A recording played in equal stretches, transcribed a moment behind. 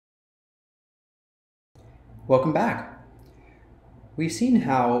Welcome back. We've seen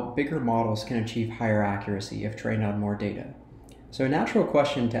how bigger models can achieve higher accuracy if trained on more data. So a natural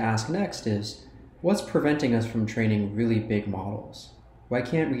question to ask next is, what's preventing us from training really big models? Why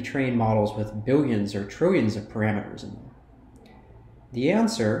can't we train models with billions or trillions of parameters in them? The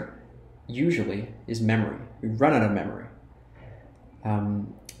answer, usually, is memory. We run out of memory.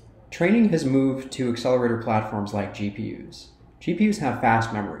 Training has moved to accelerator platforms like GPUs. GPUs have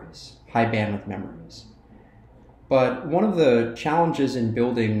fast memories, high bandwidth memories. But one of the challenges in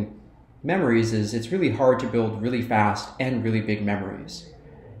building memories is it's really hard to build really fast and really big memories.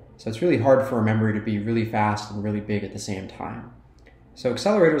 So it's really hard for a memory to be really fast and really big at the same time. So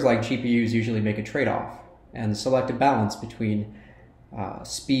accelerators like GPUs usually make a trade-off and select a balance between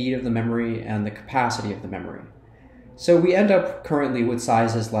speed of the memory and the capacity of the memory. So we end up currently with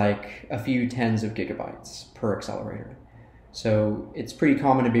sizes like a few tens of gigabytes per accelerator. So it's pretty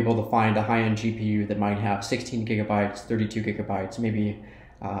common to be able to find a high-end GPU that might have 16 gigabytes, 32 gigabytes, maybe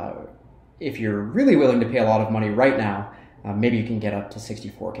if you're really willing to pay a lot of money right now, maybe you can get up to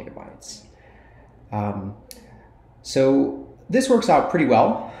 64 gigabytes. So this works out pretty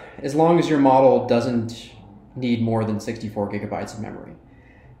well as long as your model doesn't need more than 64 gigabytes of memory.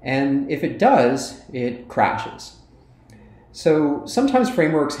 And if it does, it crashes. So sometimes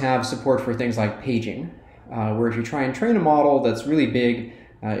frameworks have support for things like paging, where if you try and train a model that's really big,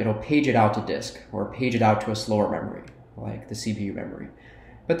 it'll page it out to disk or page it out to a slower memory, like the CPU memory.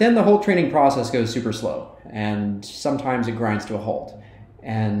 But then the whole training process goes super slow, and sometimes it grinds to a halt.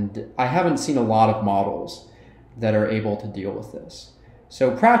 And I haven't seen a lot of models that are able to deal with this.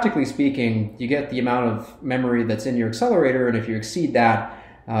 So practically speaking, you get the amount of memory that's in your accelerator, and if you exceed that,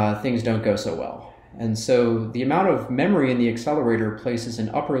 things don't go so well. And so the amount of memory in the accelerator places an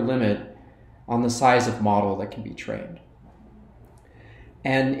upper limit on the size of model that can be trained.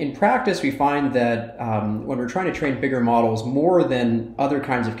 And in practice, we find that when we're trying to train bigger models, more than other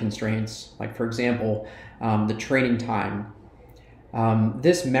kinds of constraints, like for example, the training time,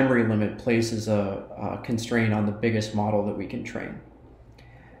 this memory limit places a constraint on the biggest model that we can train.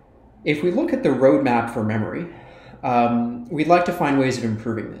 If we look at the roadmap for memory, we'd like to find ways of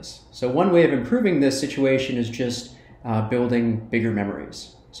improving this. So one way of improving this situation is just building bigger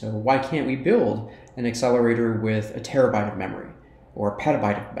memories. So why can't we build an accelerator with a terabyte of memory or a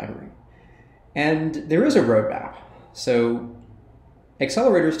petabyte of memory? And there is a roadmap. So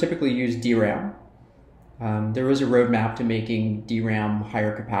accelerators typically use DRAM. There is a roadmap to making DRAM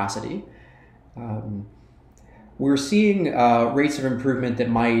higher capacity. We're seeing rates of improvement that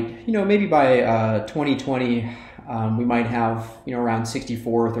might, maybe by 2020, we might have, around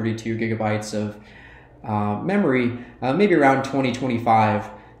 64 or 32 gigabytes of memory. Maybe around 2025,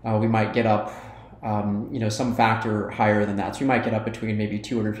 we might get up, some factor higher than that. So we might get up between maybe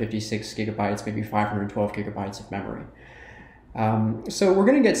 256 gigabytes, maybe 512 gigabytes of memory. So we're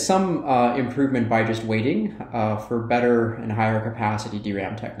going to get some improvement by just waiting for better and higher capacity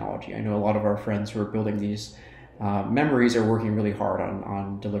DRAM technology. I know a lot of our friends who are building these memories are working really hard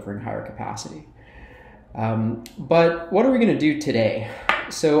on delivering higher capacity. But what are we going to do today?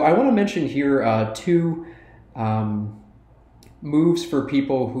 So I want to mention here two moves for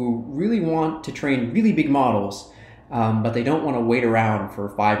people who really want to train really big models, but they don't want to wait around for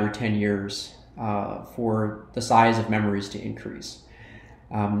 5 or 10 years for the size of memories to increase.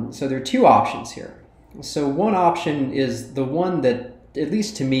 So there are two options here. So one option is the one that, at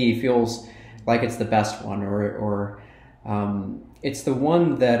least to me, feels like it's the best one, or it's the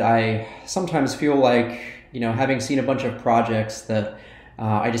one that I sometimes feel like, having seen a bunch of projects that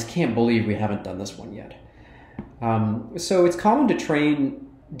I just can't believe we haven't done this one yet. So it's common to train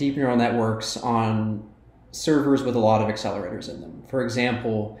deep neural networks on servers with a lot of accelerators in them. For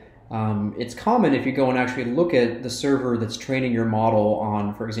example, it's common if you go and actually look at the server that's training your model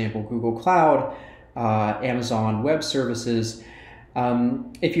on, for example, Google Cloud, Amazon Web Services.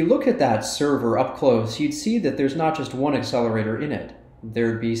 If you look at that server up close, you'd see that there's not just one accelerator in it.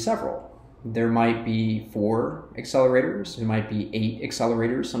 There'd be several. There might be 4 accelerators, there might be 8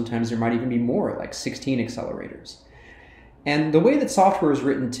 accelerators, sometimes there might even be more, like 16 accelerators. And the way that software is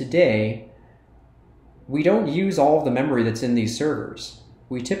written today, we don't use all of the memory that's in these servers.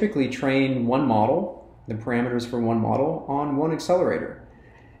 We typically train one model, the parameters for one model, on one accelerator.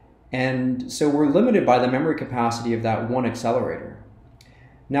 And so we're limited by the memory capacity of that one accelerator.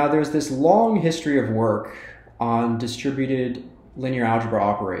 Now there's this long history of work on distributed linear algebra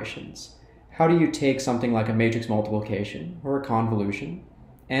operations. How do you take something like a matrix multiplication or a convolution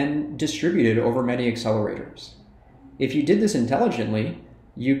and distribute it over many accelerators? If you did this intelligently,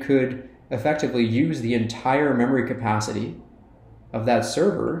 you could effectively use the entire memory capacity of that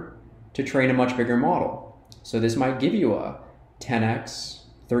server to train a much bigger model. So this might give you a 10x,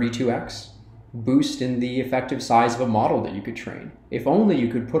 32x boost in the effective size of a model that you could train. If only you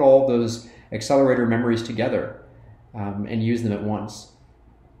could put all those accelerator memories together and use them at once.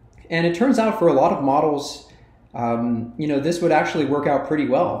 And it turns out for a lot of models, this would actually work out pretty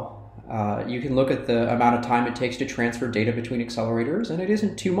well. You can look at the amount of time it takes to transfer data between accelerators, and it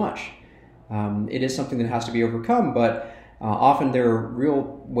isn't too much. It is something that has to be overcome, but often there are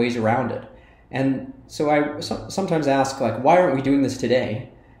real ways around it. And so I sometimes ask, like, why aren't we doing this today?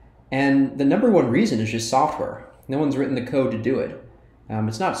 And the number one reason is just software. No one's written the code to do it.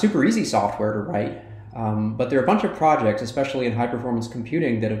 It's not super easy software to write, but there are a bunch of projects, especially in high-performance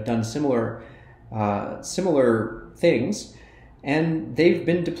computing, that have done similar things, and they've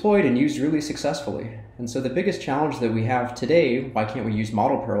been deployed and used really successfully. And so the biggest challenge that we have today, why can't we use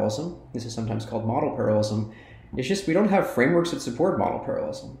model parallelism? This is sometimes called model parallelism. It's just we don't have frameworks that support model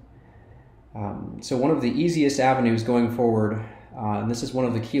parallelism. So one of the easiest avenues going forward, and this is one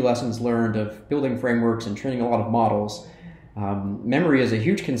of the key lessons learned of building frameworks and training a lot of models, memory is a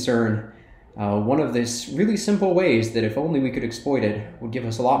huge concern. One of these really simple ways that if only we could exploit it would give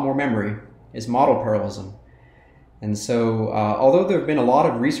us a lot more memory is model parallelism. And so although there have been a lot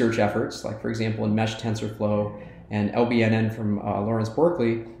of research efforts, like for example in Mesh TensorFlow and LBNN from Lawrence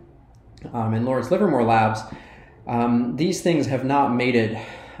Berkeley and Lawrence Livermore Labs, these things have not made it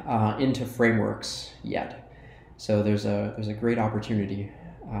into frameworks yet. So there's a great opportunity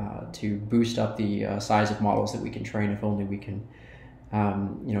to boost up the size of models that we can train if only we can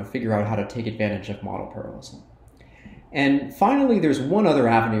figure out how to take advantage of model parallelism. And finally, there's one other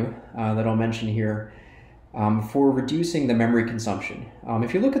avenue that I'll mention here for reducing the memory consumption.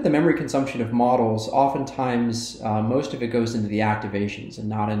 If you look at the memory consumption of models, oftentimes most of it goes into the activations and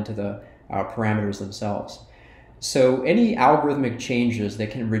not into the parameters themselves. So any algorithmic changes that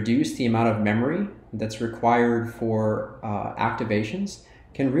can reduce the amount of memory that's required for activations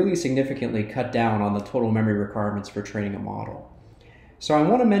can really significantly cut down on the total memory requirements for training a model. So I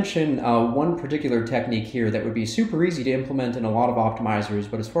want to mention one particular technique here that would be super easy to implement in a lot of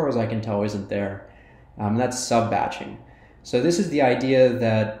optimizers, but as far as I can tell isn't there. That's sub-batching. So this is the idea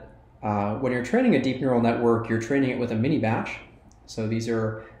that when you're training a deep neural network, you're training it with a mini batch. So these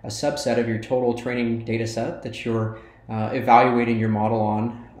are a subset of your total training data set that you're evaluating your model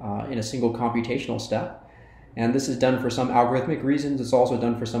on in a single computational step. And this is done for some algorithmic reasons. It's also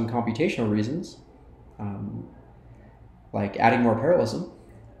done for some computational reasons, like adding more parallelism.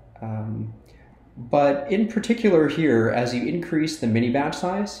 But in particular here, as you increase the mini batch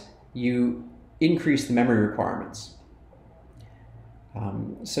size, you increase the memory requirements.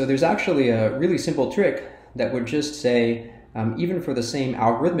 So there's actually a really simple trick that would just say, even for the same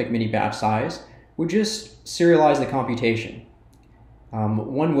algorithmic mini batch size, would just serialize the computation.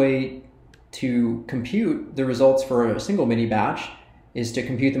 One way to compute the results for a single mini batch is to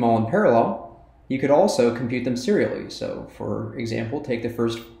compute them all in parallel. You could also compute them serially. So for example, take the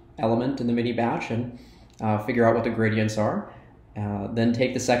first element in the mini batch and figure out what the gradients are. Then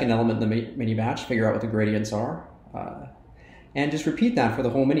take the second element in the mini batch, figure out what the gradients are, and just repeat that for the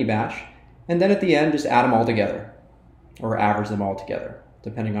whole mini batch. And then at the end, just add them all together, or average them all together,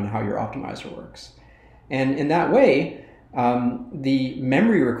 depending on how your optimizer works. And in that way, the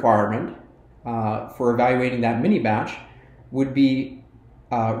memory requirement for evaluating that mini batch would be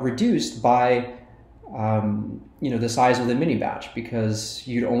reduced by the size of the mini batch, because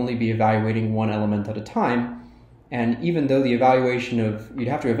you'd only be evaluating one element at a time. And even though the evaluation you'd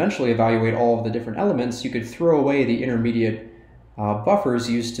have to eventually evaluate all of the different elements, you could throw away the intermediate buffers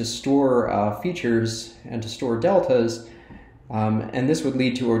used to store features and to store deltas, and this would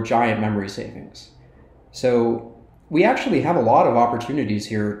lead to a giant memory savings. So we actually have a lot of opportunities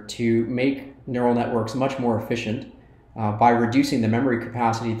here to make neural networks much more efficient by reducing the memory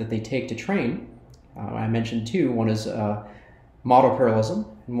capacity that they take to train. I mentioned two. One is model parallelism,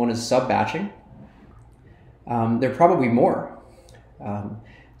 and one is sub-batching. There are probably more.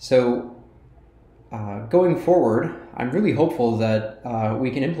 Going forward, I'm really hopeful that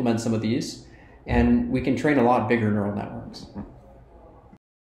we can implement some of these and we can train a lot bigger neural networks.